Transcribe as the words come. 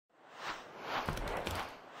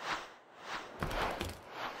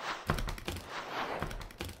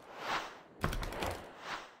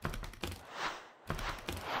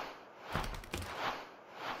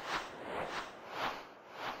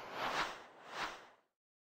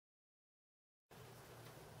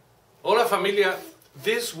familia,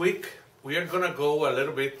 this week we are gonna go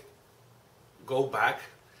back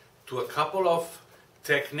to a couple of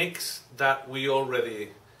techniques that we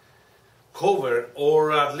already covered,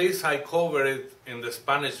 or at least I covered it in the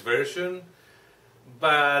Spanish version,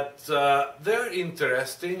 but they're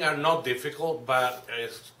interesting and not difficult, but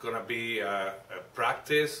it's gonna be a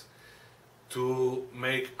practice to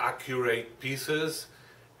make accurate pieces,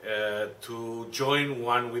 to join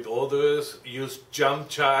one with others, use jump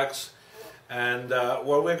jacks, and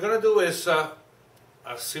what we're gonna do is a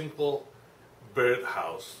simple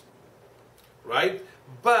birdhouse, right?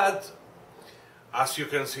 But as you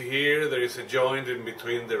can see here, there is a joint in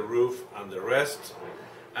between the roof and the rest,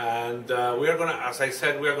 and we are gonna, as I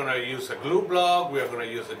said, we are gonna use a glue block, we are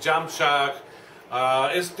gonna use a jump jack.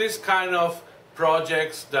 It's this kind of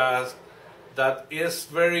projects that is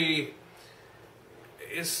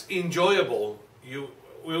enjoyable.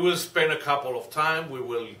 We will spend a couple of time. We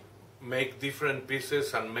will make different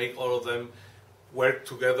pieces and make all of them work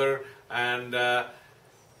together, and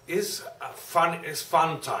it's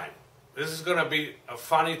fun time. This is gonna be a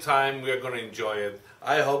funny time. We are gonna enjoy it.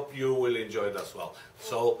 I hope you will enjoy it as well.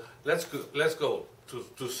 So let's go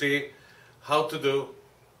to see how to do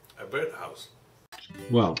a birdhouse.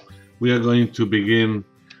 Well, we are going to begin,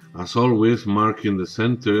 as always, marking the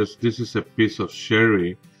centers. This is a piece of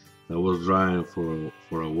sherry that was drying for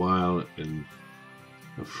a while in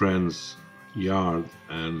a friend's yard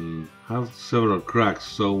and have several cracks,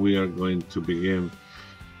 so we are going to begin,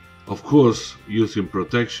 of course, using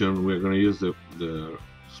protection. We're going to use the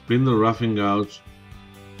spindle roughing gouge,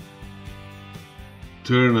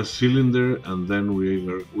 turn a cylinder, and then we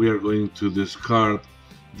are going to discard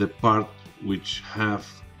the part which have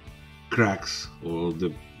cracks, or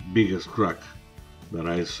the biggest crack that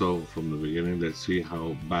I saw from the beginning. Let's see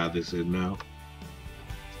how bad is it now.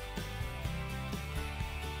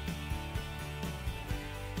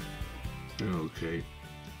 Okay,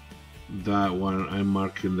 that one I'm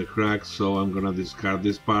marking the crack, so I'm gonna discard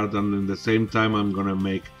this part, and in the same time I'm gonna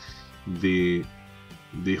make the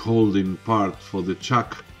holding part for the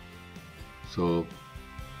chuck. So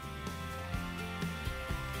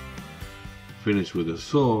finish with the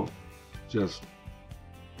saw just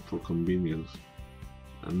for convenience,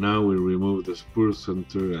 and now we remove the spur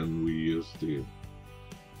center and we use the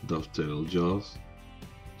dovetail jaws.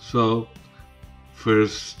 So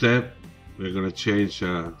first step, we're gonna change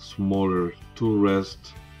a smaller tool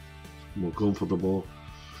rest, more comfortable,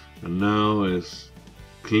 and now is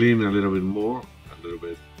clean a little bit more,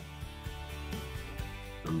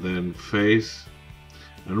 and then face.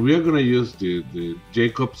 And we are gonna use the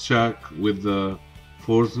Jacob's chuck with the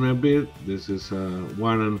Forstner bit. This is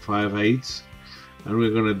 1 5/8, and we're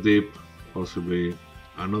gonna dip possibly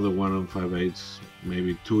another 1 5/8,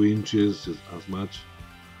 maybe 2 inches, as much.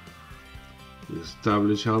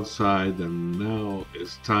 Establish outside, and now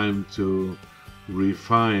it's time to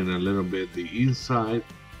refine a little bit the inside.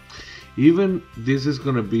 Even this is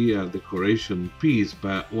gonna be a decoration piece,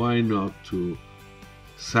 but why not to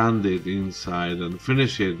sand it inside and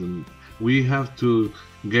finish it? And we have to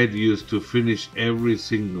get used to finish every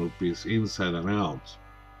single piece inside and out,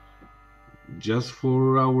 just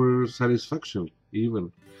for our satisfaction.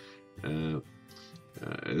 Even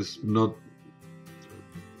it's not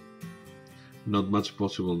much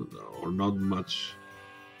possible, or not much,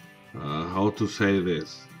 how to say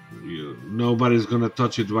this, nobody's gonna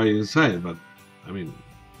touch it right inside, but I mean,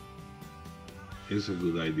 it's a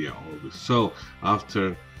good idea always. So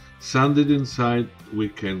after sanded inside, we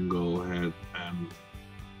can go ahead and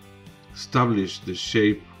establish the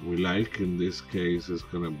shape we like. In this case, it's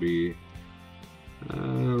gonna be a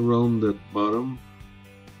rounded bottom,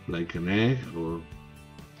 like an egg, or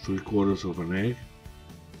 3/4 of an egg.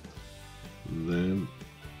 And then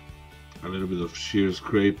a little bit of shear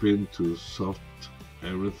scraping to soft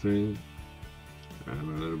everything, and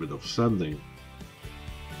a little bit of sanding.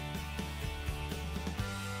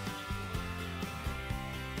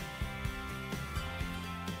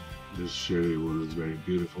 This sherry wood is very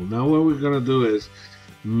beautiful. Now what we're gonna do is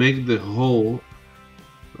make the hole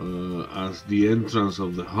as the entrance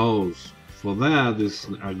of the hose. For that, it's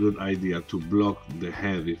a good idea to block the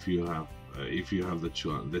head if you have the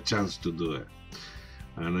chance to do it.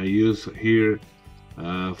 And I use here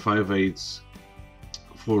 5/8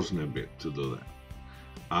 Forstner bit to do that.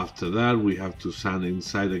 After that, we have to sand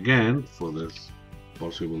inside again for this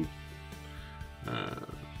possible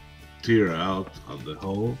tear out of the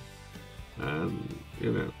hole, and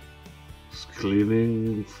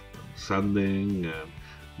cleaning, sanding, and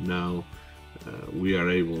now we are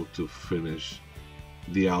able to finish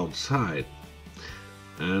the outside.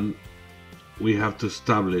 And we have to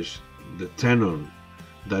establish the tenon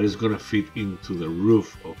that is going to fit into the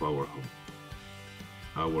roof of our home,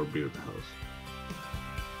 our birdhouse.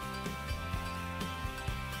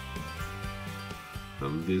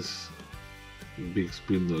 And this big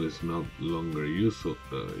spindle is not longer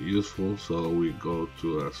useful, so we go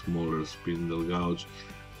to a smaller spindle gouge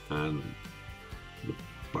and the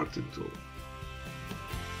parting tool.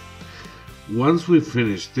 Once we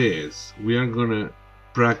finish this, we are gonna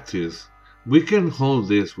practice. We can hold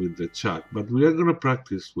this with the chuck, but we are gonna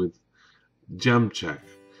practice with jump chuck,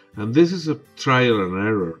 and this is a trial and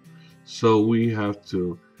error. So we have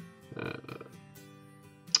to.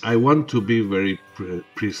 I want to be very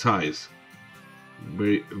precise,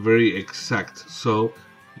 very exact. So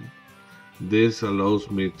this allows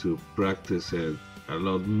me to practice it a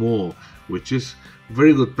lot more, which is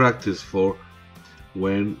very good practice for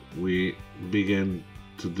when we begin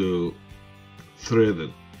to do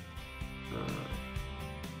threaded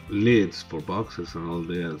lids for boxes and all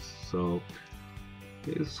this. So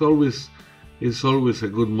it's always a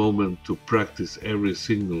good moment to practice every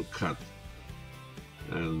single cut.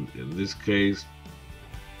 And in this case,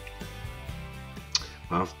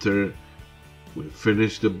 after we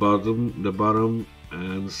finish the bottom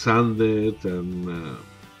and sand it, and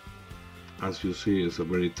as you see, it's a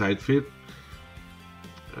very tight fit.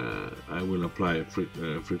 I will apply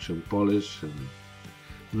friction polish, and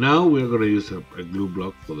now we are going to use a glue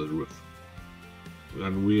block for the roof,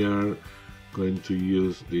 and we are going to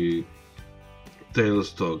use the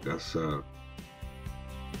tailstock as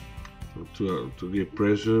to give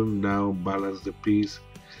pressure. Now balance the piece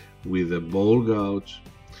with the ball gouge,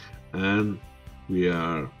 and we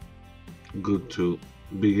are good to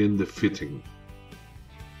begin the fitting.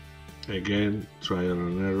 Again, trial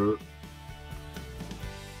and error,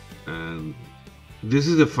 and this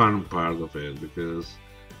is the fun part of it, because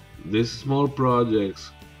these small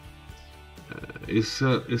projects is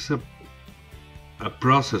a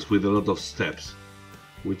process with a lot of steps,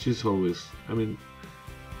 which is always, I mean,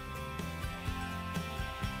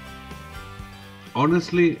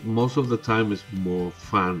 honestly, most of the time it's more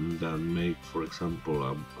fun than make, for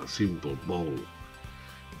example, a simple bowl.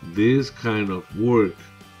 This kind of work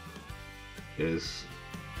is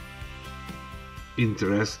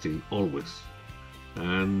interesting always,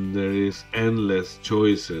 and there is endless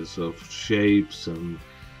choices of shapes and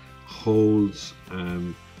holes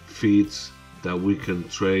and fits that we can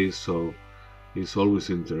trace, so it's always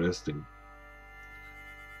interesting.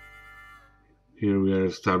 Here we are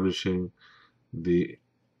establishing the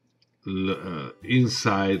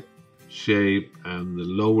inside shape and the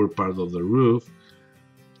lower part of the roof,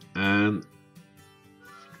 and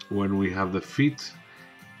when we have the feet,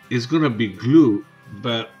 it's gonna be glue,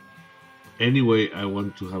 but anyway, I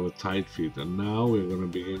want to have a tight fit. And now we're gonna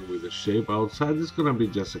begin with the shape outside. It's gonna be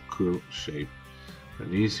just a curved shape,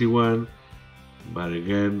 an easy one, but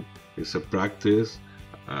again, it's a practice.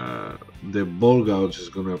 The ball gouge is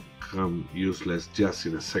gonna become useless just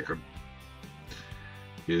in a second.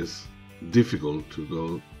 It's difficult to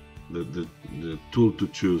go. The tool to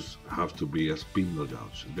choose have to be a spindle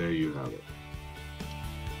gouge. There you have it.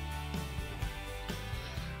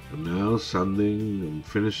 And now sanding and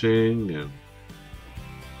finishing, and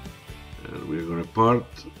we're gonna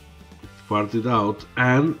part it out,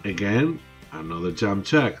 and again another jump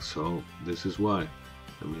check. So this is why,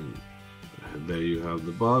 I mean, there you have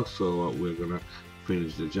the box. So we're gonna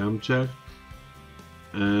finish the jump check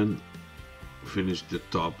and finish the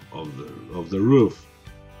top of the roof.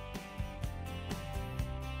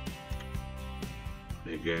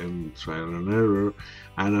 Again, trial and error,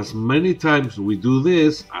 and as many times we do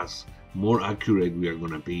this, as more accurate we are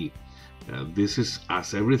going to be. This is,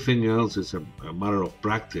 as everything else, is a matter of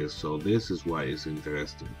practice, so this is why it's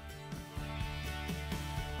interesting.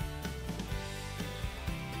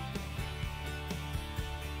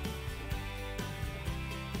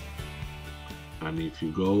 And if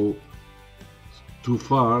you go too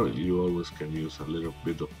far, you always can use a little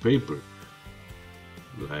bit of paper,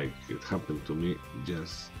 like it happened to me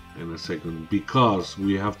just in a second, because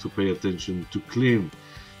we have to pay attention to clean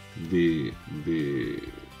the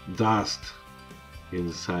dust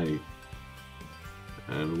inside,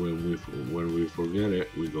 and when we forget it,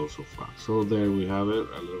 we go so far. So there we have it,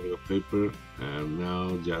 a little bit of paper, and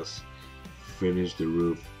now just finish the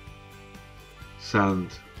roof,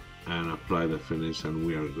 sand, and apply the finish, and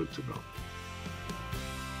we are good to go.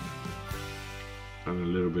 And a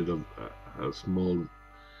little bit of a small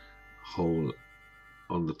hole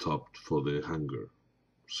on the top for the hanger.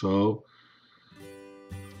 So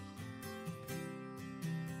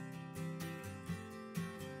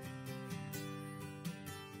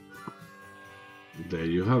there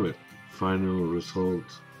you have it. final result,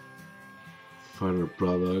 final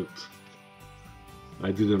product.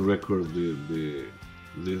 I didn't record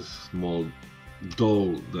this small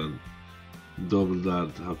dough that double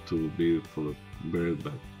that have to be full of bread,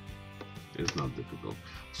 but it's not difficult.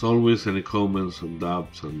 As always, any comments and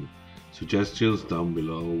doubts and suggestions down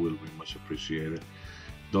below will be much appreciated.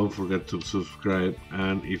 Don't forget to subscribe,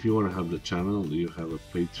 and if you want to help the channel, you have a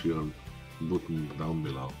Patreon button down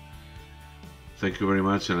below. Thank you very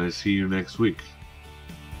much, and I see you next week.